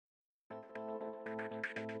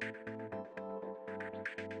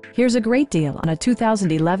Here's a great deal on a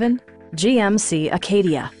 2011 GMC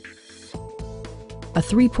Acadia. A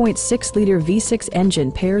 3.6-liter V6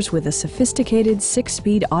 engine pairs with a sophisticated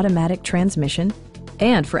 6-speed automatic transmission,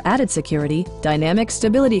 and for added security, dynamic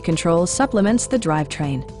stability control supplements the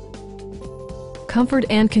drivetrain. Comfort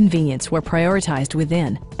and convenience were prioritized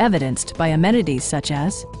within, evidenced by amenities such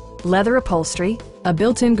as leather upholstery, a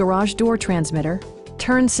built-in garage door transmitter,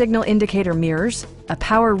 turn signal indicator mirrors, a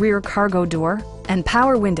power rear cargo door, and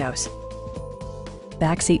power windows.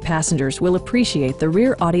 Backseat passengers will appreciate the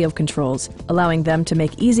rear audio controls, allowing them to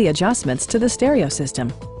make easy adjustments to the stereo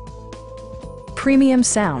system. Premium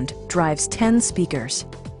sound drives 10 speakers,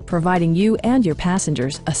 providing you and your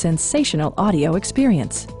passengers a sensational audio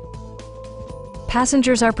experience.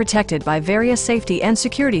 Passengers are protected by various safety and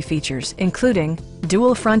security features, including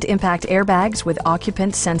dual front impact airbags with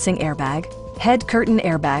occupant sensing airbag, head curtain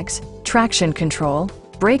airbags, traction control,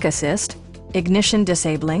 brake assist, ignition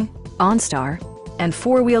disabling, OnStar, and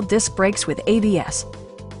four-wheel disc brakes with ABS.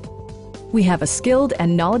 We have a skilled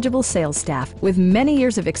and knowledgeable sales staff with many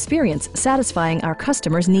years of experience satisfying our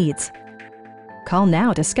customers' needs. Call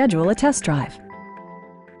now to schedule a test drive.